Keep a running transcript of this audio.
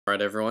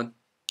Alright everyone,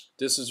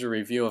 this is a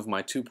review of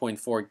my 2.4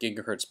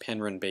 GHz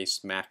Penryn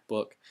based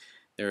MacBook.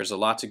 There's a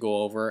lot to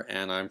go over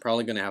and I'm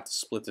probably going to have to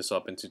split this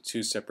up into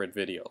two separate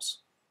videos.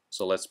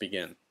 So let's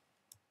begin.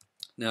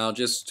 Now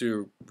just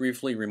to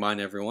briefly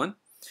remind everyone,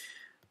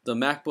 the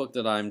MacBook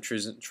that I'm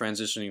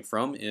transitioning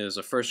from is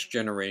a first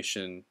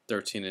generation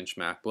 13-inch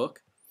MacBook.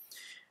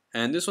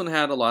 And this one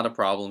had a lot of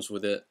problems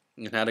with it.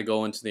 It had to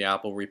go into the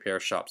Apple repair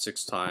shop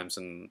 6 times,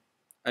 and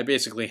I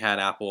basically had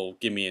Apple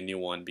give me a new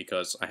one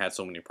because I had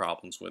so many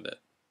problems with it.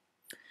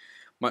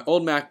 My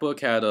old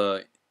MacBook had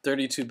a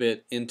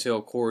 32-bit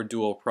Intel Core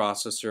Dual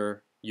processor,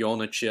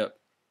 Iona chip,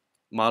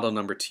 model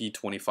number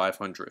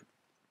T2500.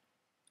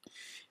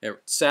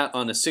 It sat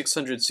on a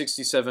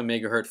 667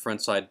 MHz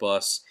frontside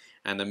bus,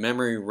 and the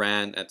memory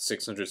ran at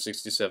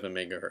 667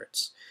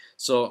 MHz.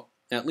 So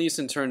at least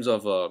in terms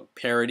of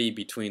parity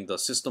between the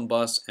system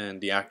bus and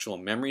the actual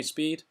memory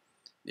speed,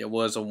 it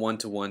was a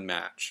one-to-one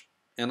match.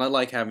 And I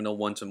like having a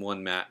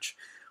one-to-one match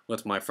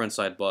with my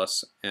frontside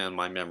bus and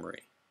my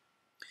memory.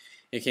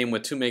 It came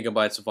with 2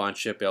 MB of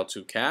on-chip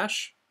L2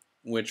 cache,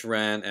 which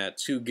ran at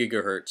 2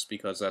 GHz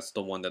because that's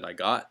the one that I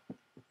got.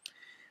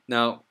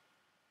 Now,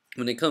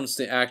 when it comes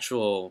to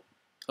actual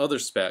other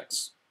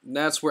specs,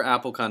 that's where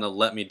Apple kind of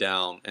let me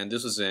down, and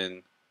this was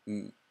in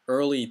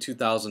early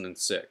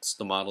 2006,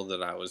 the model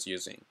that I was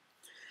using.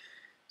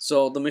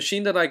 So the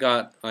machine that I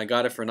got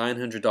it for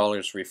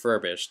 $900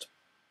 refurbished,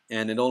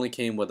 and it only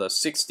came with a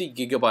 60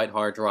 GB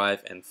hard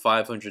drive and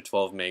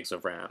 512 megs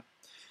of RAM.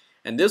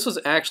 And this was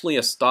actually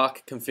a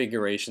stock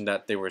configuration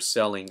that they were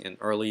selling in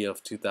early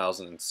of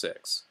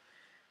 2006.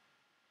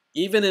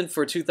 Even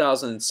for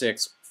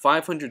 2006,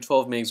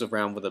 512 megs of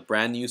RAM with a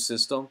brand new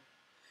system,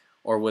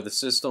 or with a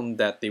system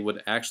that they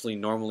would actually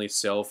normally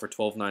sell for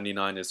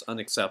 $12.99 is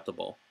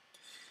unacceptable.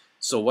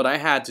 So what I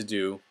had to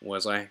do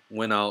was I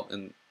went out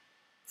and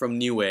from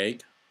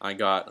Newegg, I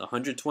got a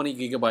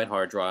 120 GB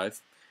hard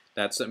drive.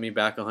 That set me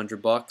back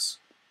 $100.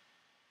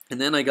 And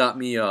then I got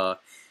me 2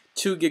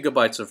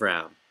 GB of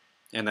RAM.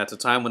 And at the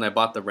time when I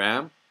bought the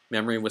RAM,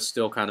 memory was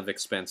still kind of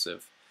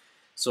expensive.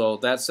 So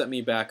that set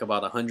me back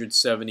about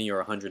 $170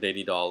 or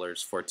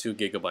 $180 for 2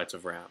 GB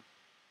of RAM.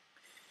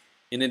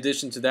 In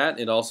addition to that,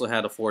 it also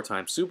had a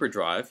 4x super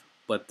drive,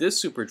 but this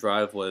super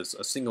drive was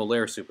a single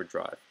layer super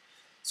drive.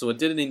 So it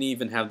didn't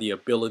even have the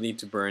ability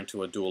to burn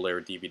to a dual layer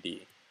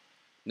DVD.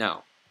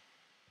 Now,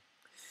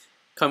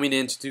 coming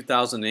into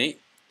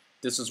 2008,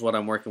 this is what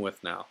I'm working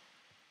with now.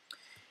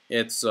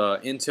 It's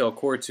Intel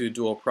Core 2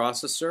 dual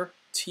processor,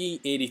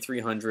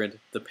 T8300,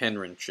 the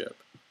Penryn chip.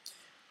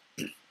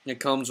 It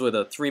comes with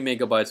a 3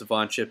 MB of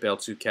on-chip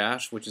L2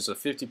 cache, which is a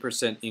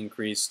 50%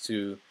 increase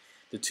to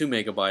the 2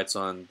 MB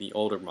on the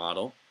older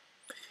model.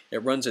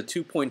 It runs at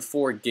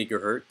 2.4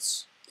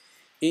 GHz,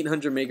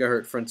 800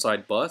 MHz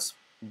frontside bus,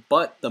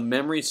 but the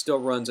memory still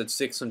runs at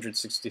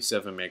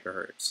 667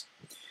 MHz.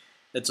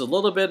 It's a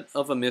little bit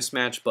of a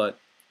mismatch, but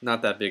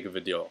not that big of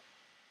a deal.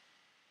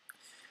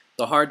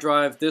 The hard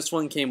drive, this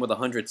one came with a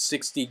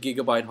 160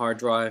 GB hard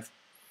drive.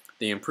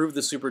 They improved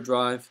the super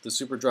drive. The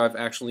super drive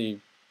actually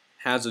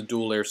has a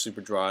dual layer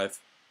super drive.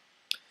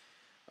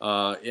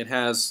 It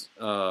has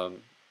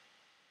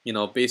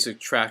basic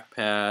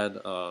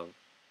trackpad,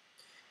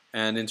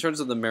 and in terms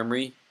of the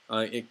memory,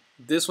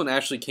 this one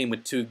actually came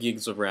with 2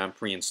 gigs of RAM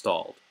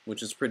pre-installed,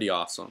 which is pretty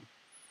awesome.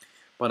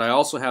 But I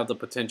also have the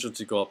potential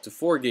to go up to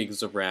 4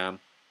 gigs of RAM,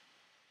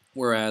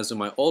 whereas in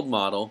my old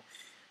model,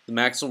 the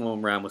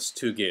maximum RAM was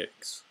 2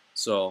 gigs.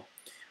 So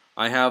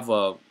I have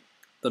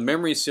the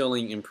memory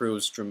ceiling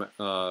improves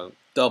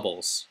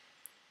doubles,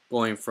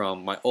 going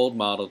from my old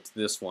model to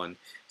this one,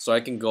 so I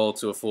can go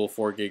to a full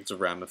 4 gigs of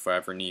RAM if I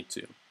ever need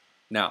to.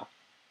 Now,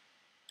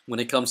 when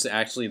it comes to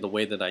actually the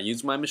way that I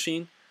use my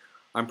machine,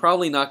 I'm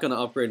probably not going to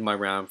upgrade my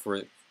RAM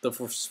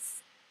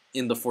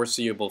in the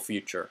foreseeable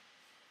future.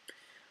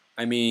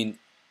 I mean,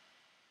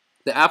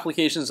 the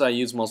applications I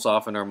use most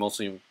often are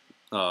mostly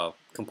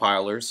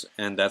compilers,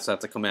 and that's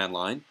at the command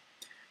line.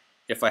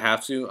 If I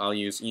have to, I'll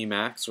use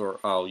Emacs or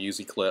I'll use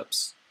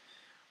Eclipse.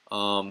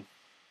 What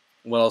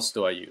else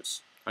do I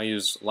use? I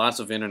use lots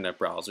of internet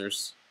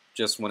browsers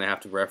just when I have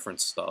to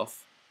reference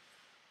stuff.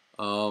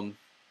 And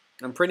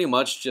pretty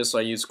much I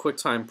use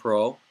QuickTime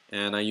Pro,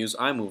 and I use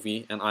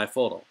iMovie and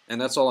iPhoto,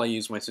 and that's all I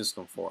use my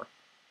system for.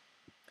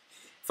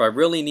 If I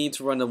really need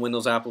to run a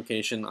Windows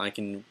application, I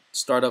can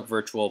start up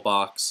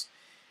VirtualBox,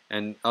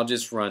 and I'll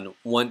just run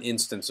one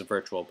instance of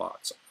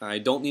VirtualBox. I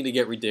don't need to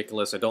get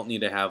ridiculous. I don't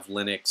need to have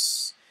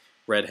Linux,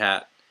 Red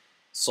Hat,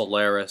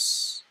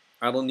 Solaris.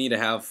 I don't need to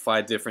have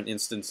 5 different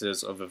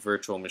instances of a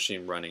virtual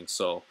machine running,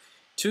 so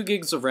 2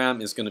 gigs of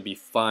RAM is going to be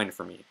fine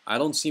for me. I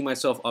don't see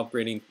myself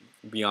upgrading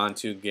beyond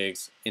 2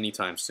 gigs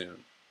anytime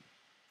soon.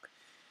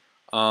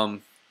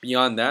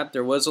 Beyond that,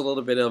 there was a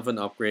little bit of an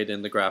upgrade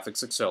in the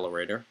graphics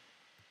accelerator.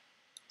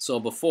 So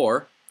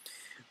before,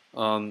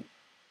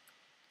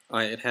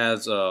 it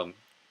has on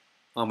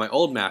my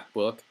old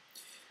MacBook,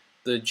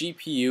 the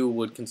GPU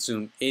would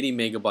consume 80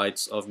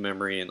 megabytes of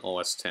memory in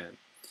OS X,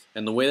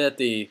 and the way that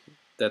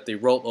they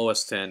wrote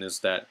OS X is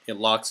that it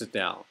locks it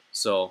down.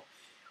 So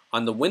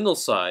on the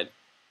Windows side,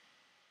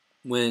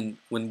 when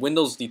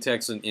Windows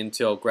detects an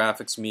Intel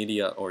graphics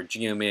media or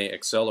GMA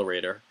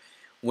accelerator,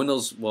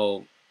 Windows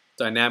will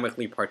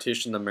dynamically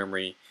partition the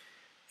memory,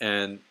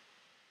 and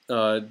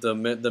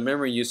the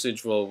memory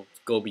usage will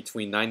go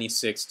between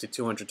 96 to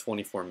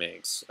 224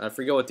 megs. I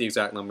forget what the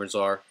exact numbers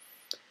are,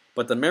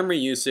 but the memory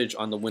usage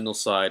on the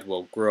Windows side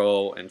will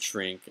grow and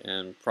shrink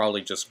and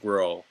probably just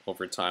grow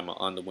over time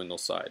on the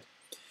Windows side.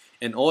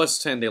 In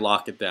OS X, they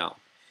lock it down.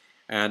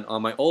 And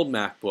on my old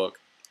MacBook,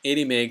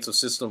 80 megs of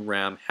system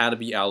RAM had to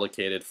be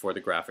allocated for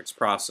the graphics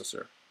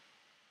processor.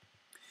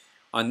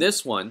 On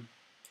this one,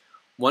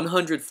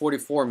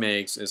 144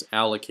 megs is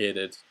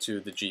allocated to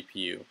the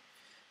GPU.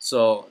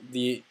 So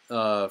the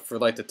for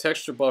like the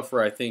texture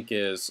buffer, I think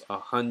is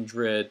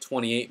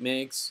 128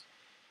 megs,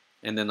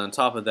 and then on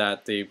top of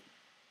that they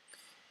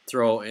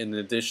throw an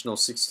additional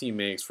 16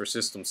 megs for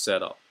system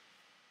setup.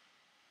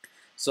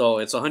 So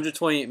it's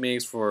 128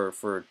 megs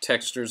for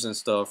textures and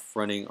stuff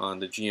running on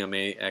the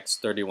GMA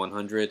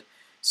X3100.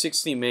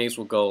 16 megs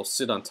will go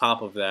sit on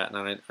top of that,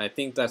 and I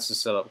think that's to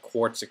set up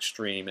Quartz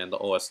Extreme and the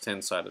OS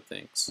X side of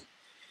things.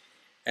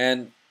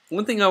 And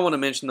one thing I want to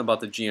mention about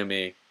the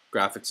GMA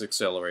graphics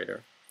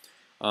accelerator.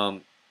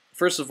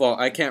 First of all,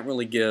 I can't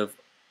really give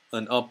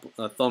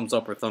a thumbs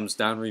up or thumbs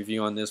down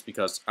review on this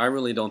because I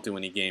really don't do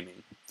any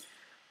gaming.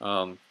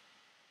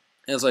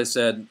 As I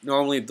said,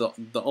 normally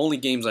the only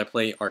games I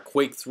play are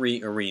Quake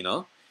 3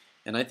 Arena,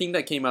 and I think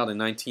that came out in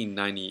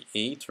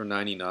 1998 or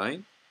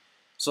 99.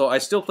 So I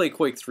still play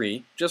Quake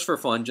 3 just for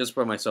fun, just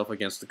by myself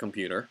against the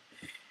computer.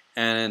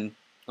 And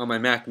on my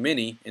Mac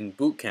Mini in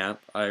boot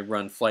camp, I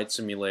run Flight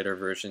Simulator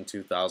version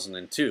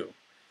 2002.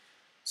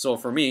 So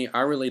for me,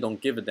 I really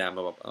don't give a damn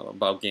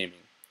about gaming.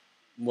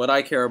 What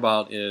I care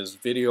about is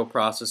video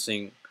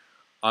processing,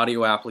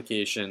 audio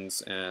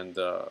applications, and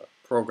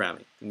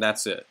programming, and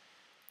that's it.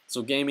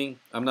 So gaming,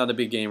 I'm not a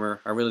big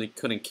gamer. I really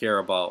couldn't care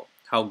about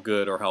how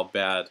good or how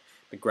bad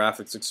the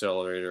graphics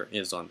accelerator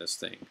is on this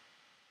thing.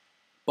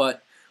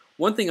 But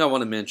one thing I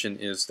want to mention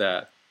is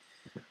that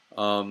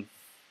one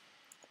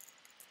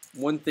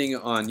thing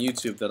on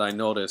YouTube that I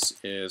noticed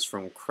is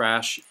from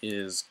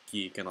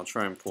CrashIsGeek, and I'll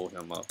try and pull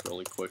him up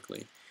really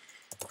quickly.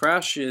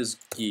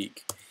 CrashIsGeek,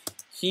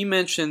 he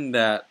mentioned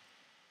that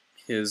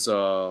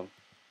that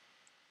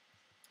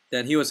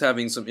he was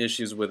having some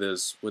issues with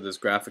his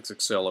graphics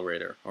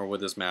accelerator or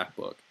with his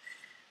MacBook,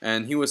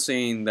 and he was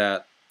saying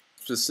that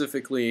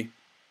specifically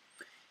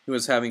he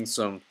was having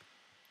some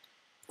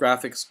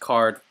graphics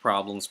card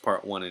problems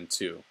part 1 and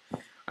 2.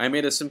 I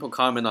made a simple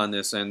comment on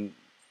this, and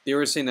they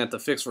were saying that the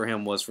fix for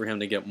him was for him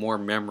to get more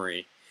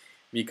memory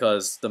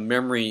because the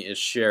memory is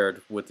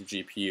shared with the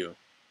GPU.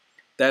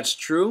 That's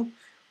true,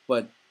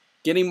 but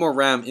getting more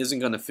RAM isn't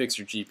going to fix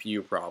your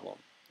GPU problem.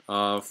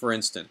 For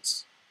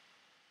instance,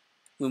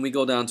 when we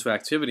go down to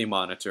Activity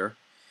Monitor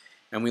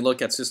and we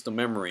look at system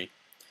memory,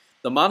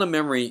 the amount of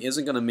memory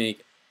isn't going to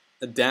make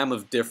a damn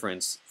of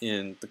difference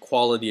in the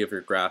quality of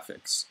your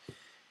graphics,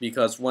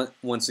 because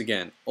once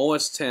again,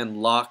 OS X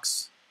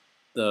locks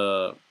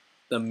the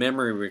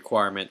memory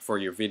requirement for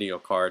your video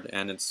card,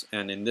 and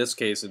in this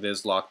case it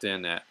is locked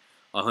in at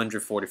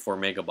 144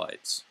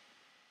 megabytes.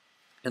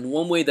 And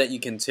one way that you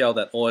can tell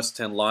that OS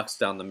X locks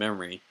down the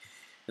memory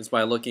is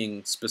by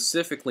looking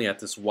specifically at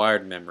this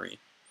wired memory.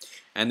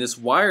 And this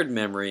wired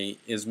memory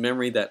is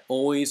memory that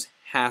always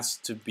has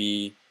to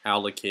be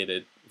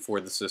allocated for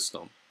the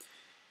system.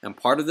 And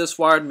part of this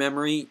wired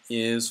memory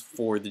is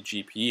for the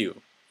GPU.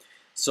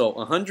 So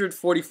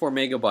 144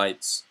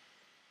 megabytes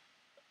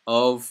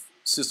of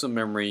system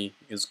memory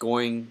is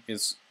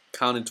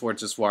counted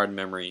towards this wired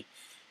memory.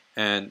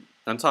 And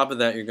on top of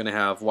that, you're going to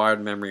have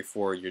wired memory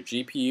for your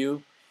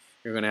GPU.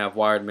 You're going to have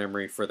wired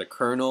memory for the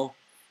kernel.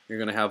 You're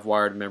going to have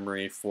wired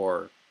memory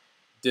for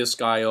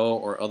disk I/O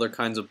or other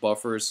kinds of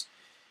buffers,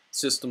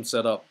 system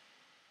setup.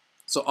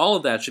 So all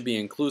of that should be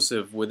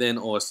inclusive within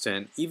OS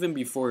X, even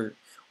before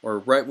or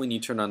right when you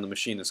turn on the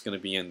machine, it's going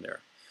to be in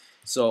there.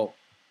 So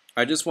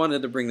I just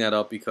wanted to bring that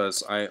up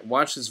because I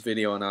watched this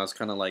video and I was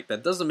kind of like,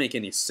 that doesn't make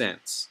any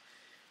sense.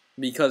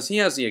 Because he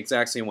has the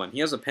exact same one. He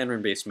has a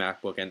Penryn based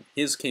MacBook, and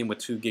his came with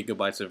 2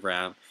 gigabytes of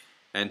RAM,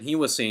 and he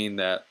was saying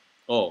that,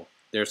 oh,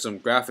 there's some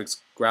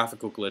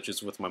graphical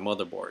glitches with my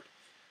motherboard.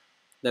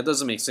 That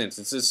doesn't make sense.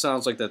 It just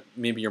sounds like that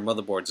maybe your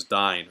motherboard's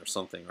dying or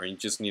something, or you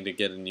just need to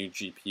get a new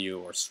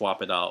GPU or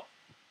swap it out.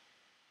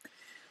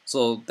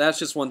 So that's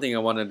just one thing I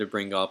wanted to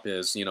bring up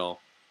is, you know,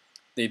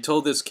 they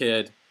told this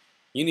kid,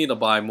 you need to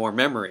buy more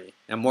memory,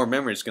 and more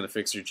memory is going to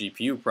fix your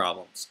GPU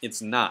problems.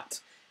 It's not.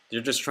 They're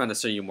just trying to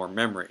sell you more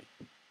memory.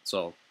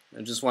 So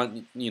I just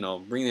want, you know,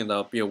 bring it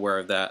up, be aware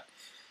of that.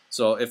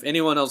 So if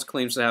anyone else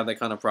claims to have that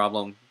kind of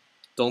problem,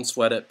 don't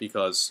sweat it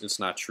because it's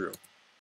not true.